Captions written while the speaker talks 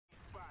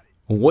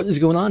What is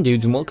going on,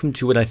 dudes, and welcome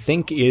to what I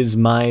think is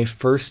my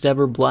first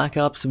ever Black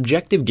Ops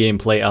objective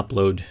gameplay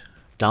upload.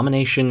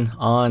 Domination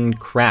on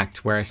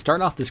Cracked, where I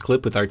start off this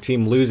clip with our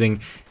team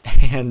losing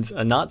and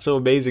a not so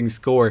amazing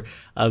score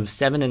of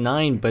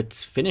 7-9, but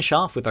finish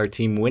off with our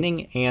team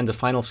winning and a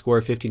final score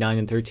of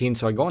 59-13.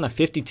 So I go on a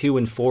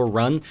 52-4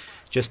 run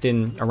just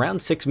in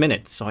around 6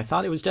 minutes. So I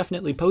thought it was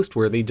definitely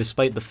post-worthy,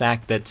 despite the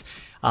fact that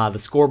the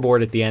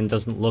scoreboard at the end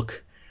doesn't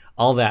look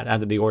all that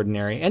out of the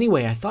ordinary.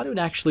 Anyway, I thought it would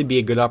actually be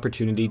a good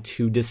opportunity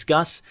to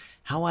discuss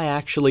how I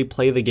actually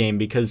play the game,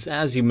 because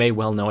as you may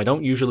well know, I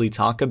don't usually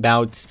talk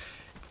about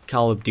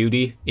Call of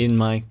Duty in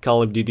my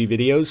Call of Duty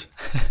videos.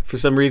 For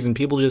some reason,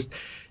 people just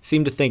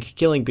seem to think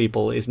killing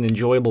people is an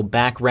enjoyable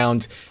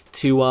background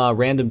to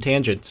random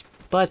tangents.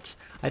 But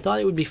I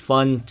thought it would be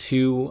fun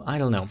to, I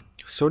don't know,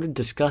 sort of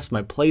discuss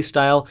my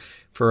playstyle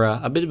for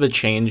a bit of a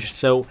change.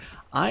 So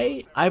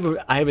I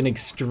have an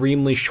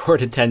extremely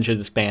short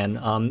attention span.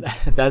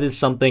 That is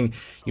something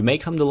you may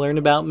come to learn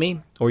about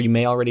me, or you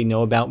may already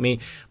know about me,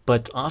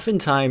 but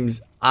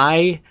oftentimes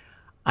I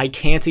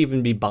can't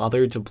even be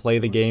bothered to play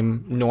the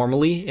game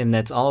normally, and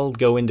that's I'll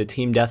go into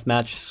team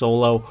deathmatch,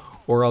 solo,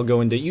 or I'll go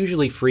into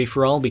usually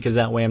free-for-all, because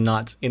that way I'm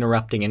not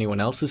interrupting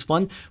anyone else's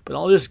fun, but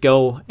I'll just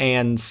go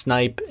and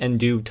snipe and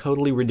do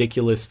totally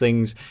ridiculous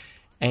things,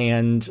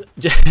 and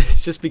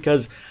just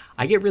because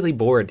I get really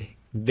bored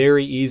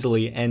very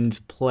easily, and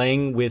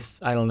playing with,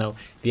 I don't know,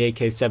 the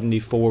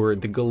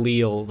AK-74, the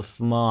Galil, the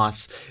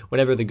FAMAS,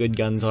 whatever the good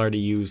guns are to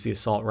use, the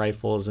assault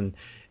rifles, and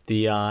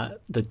the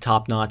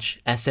top-notch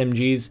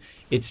SMGs,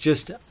 it's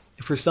just,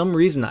 for some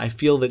reason, I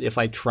feel that if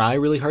I try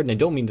really hard, and I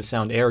don't mean to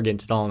sound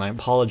arrogant at all, and I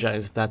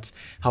apologize if that's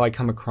how I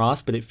come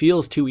across, but it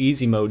feels too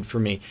easy mode for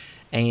me.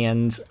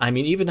 And, I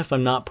mean, even if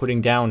I'm not putting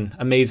down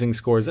amazing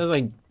scores, as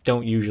I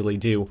don't usually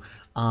do,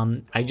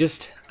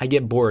 I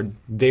get bored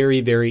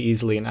very, very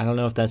easily, and I don't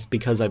know if that's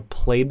because I've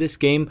played this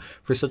game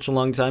for such a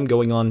long time,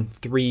 going on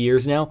 3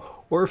 years now,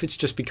 or if it's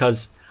just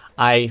because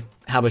I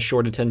have a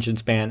short attention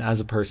span as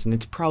a person.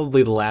 It's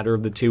probably the latter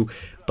of the two,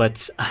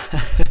 but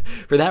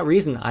for that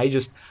reason,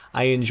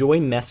 I enjoy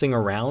messing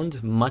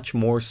around much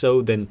more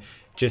so than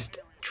just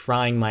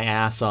trying my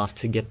ass off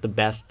to get the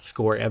best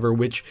score ever,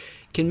 which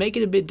can make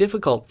it a bit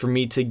difficult for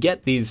me to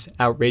get these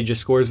outrageous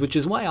scores, which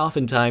is why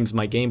oftentimes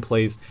my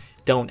gameplays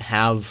don't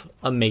have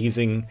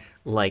amazing,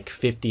 like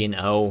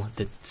 50-0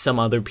 that some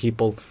other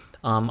people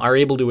are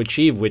able to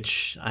achieve,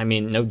 which, I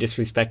mean, no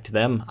disrespect to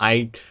them.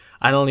 I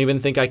don't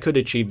even think I could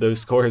achieve those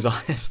scores,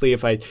 honestly,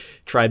 if I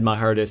tried my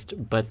hardest.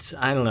 But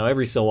I don't know,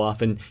 every so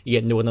often you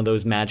get into one of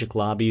those magic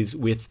lobbies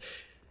with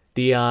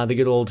the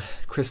good old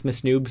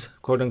Christmas noobs,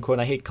 quote unquote.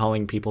 I hate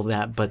calling people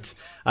that, but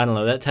I don't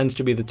know, that tends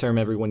to be the term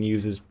everyone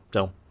uses,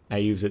 so I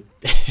use it.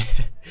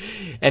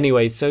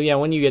 Anyway, so yeah,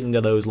 when you get into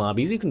those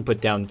lobbies, you can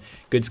put down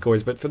good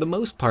scores, but for the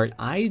most part,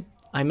 I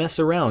mess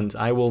around.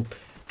 I will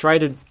try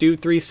to do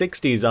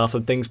 360s off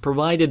of things,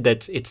 provided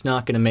that it's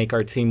not going to make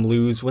our team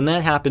lose. When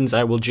that happens,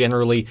 I will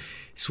generally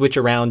switch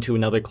around to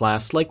another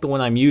class, like the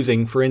one I'm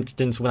using. For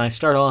instance, when I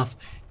start off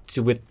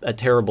with a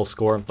terrible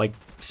score, like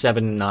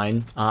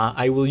 7-9,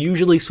 I will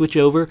usually switch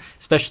over,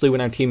 especially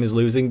when our team is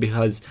losing,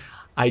 because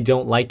I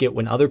don't like it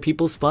when other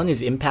people's fun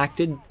is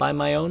impacted by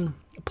my own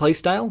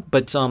playstyle.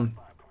 But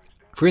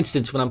for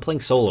instance, when I'm playing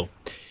solo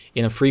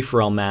in a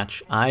free-for-all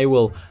match, I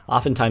will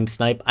oftentimes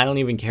snipe. I don't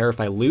even care if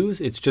I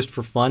lose, it's just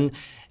for fun,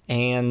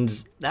 and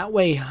that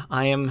way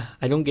I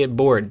don't get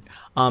bored.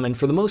 And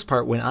for the most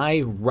part, when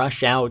I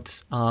rush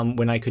out,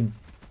 when I could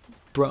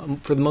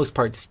for the most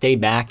part stay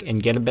back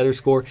and get a better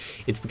score,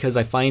 it's because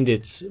I find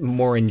it's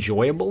more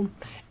enjoyable,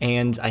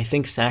 and I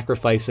think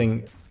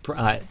sacrificing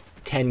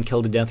 10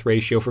 kill to death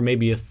ratio for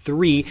maybe a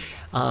 3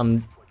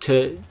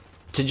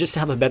 to just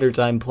have a better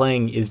time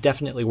playing is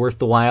definitely worth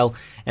the while.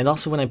 And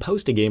also when I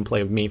post a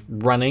gameplay of me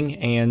running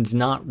and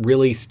not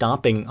really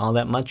stopping all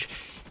that much,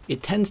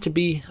 it tends to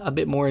be a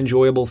bit more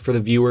enjoyable for the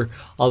viewer.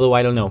 Although,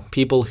 I don't know,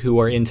 people who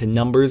are into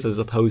numbers as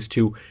opposed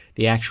to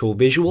the actual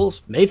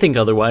visuals may think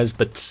otherwise,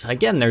 but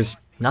again, there's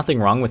nothing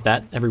wrong with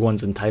that.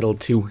 Everyone's entitled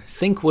to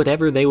think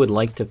whatever they would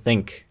like to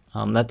think.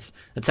 That's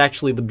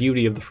actually the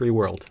beauty of the free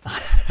world.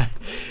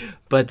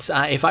 But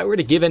if I were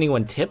to give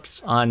anyone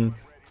tips on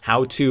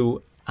how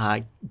to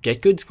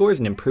get good scores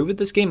and improve at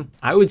this game,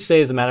 I would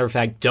say, as a matter of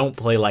fact, don't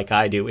play like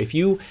I do. If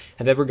you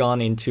have ever gone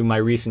into my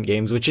recent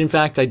games, which in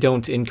fact I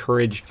don't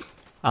encourage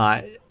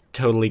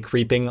totally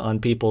creeping on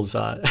people's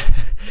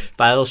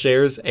file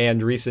shares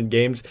and recent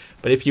games,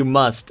 but if you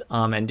must,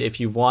 and if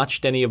you've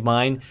watched any of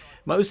mine,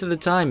 most of the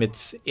time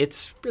it's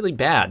really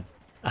bad.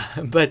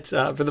 But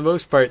for the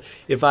most part,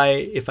 if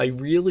I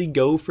really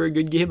go for a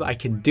good game, I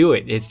can do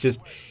it. It's just,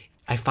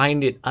 I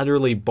find it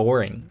utterly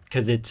boring,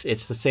 because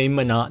it's the same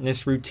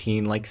monotonous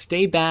routine, like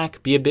stay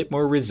back, be a bit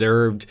more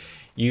reserved,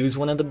 use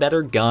one of the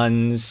better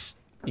guns,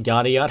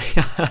 yada yada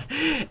yada.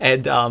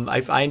 And I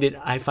find it,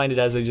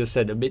 as I just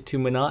said, a bit too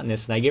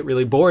monotonous, and I get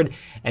really bored.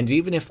 And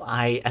even if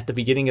at the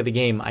beginning of the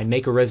game, I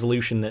make a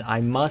resolution that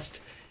I must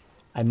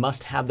I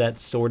must have that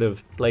sort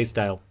of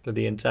playstyle for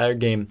the entire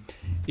game.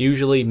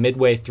 Usually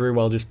midway through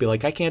I'll just be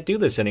like, I can't do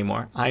this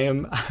anymore.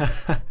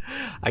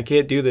 I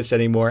can't do this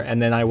anymore,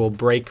 and then I will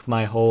break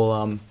my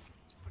whole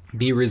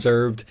be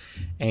reserved,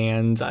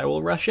 and I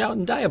will rush out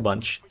and die a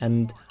bunch,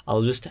 and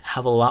I'll just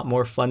have a lot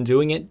more fun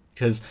doing it,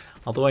 because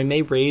although I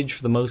may rage,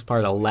 for the most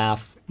part I'll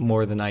laugh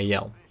more than I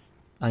yell.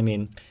 I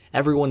mean,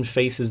 everyone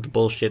faces the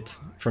bullshit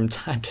from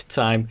time to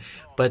time,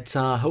 but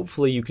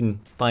hopefully you can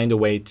find a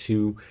way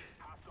to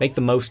make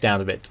the most out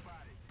of it.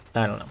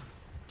 I don't know.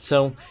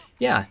 So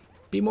yeah,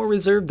 be more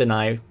reserved than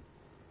I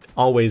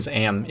always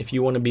am. If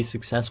you want to be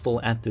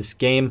successful at this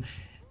game,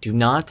 do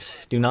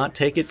not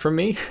take it from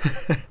me.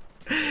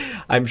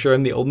 I'm sure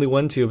I'm the only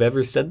one to have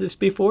ever said this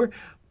before,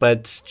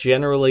 but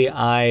generally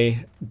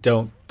I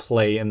don't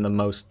play in the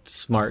most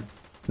smart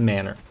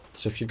manner.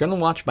 So if you're going to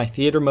watch my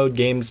theater mode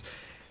games,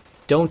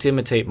 don't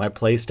imitate my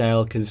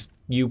playstyle, because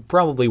you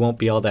probably won't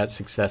be all that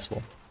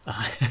successful.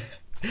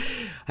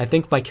 I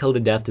think my kill to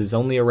death is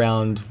only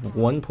around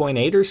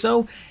 1.8 or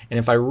so, and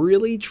if I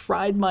really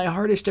tried my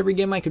hardest every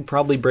game I could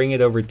probably bring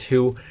it over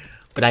 2,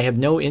 but I have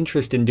no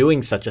interest in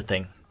doing such a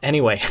thing.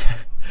 Anyway,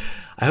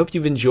 I hope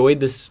you've enjoyed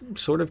this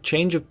sort of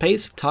change of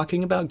pace of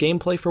talking about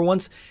gameplay for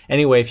once.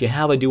 Anyway, if you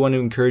have, I do want to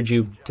encourage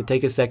you to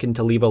take a second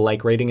to leave a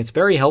like rating. It's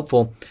very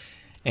helpful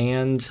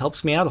and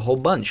helps me out a whole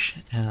bunch,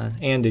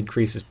 and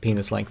increases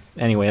penis length.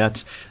 Anyway,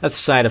 that's a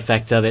side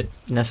effect of it,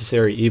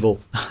 necessary evil.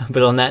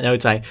 But on that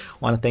note, I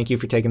want to thank you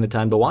for taking the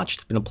time to watch.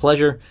 It's been a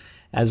pleasure,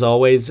 as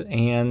always,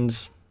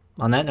 and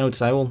on that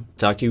note, I will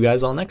talk to you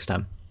guys all next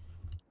time.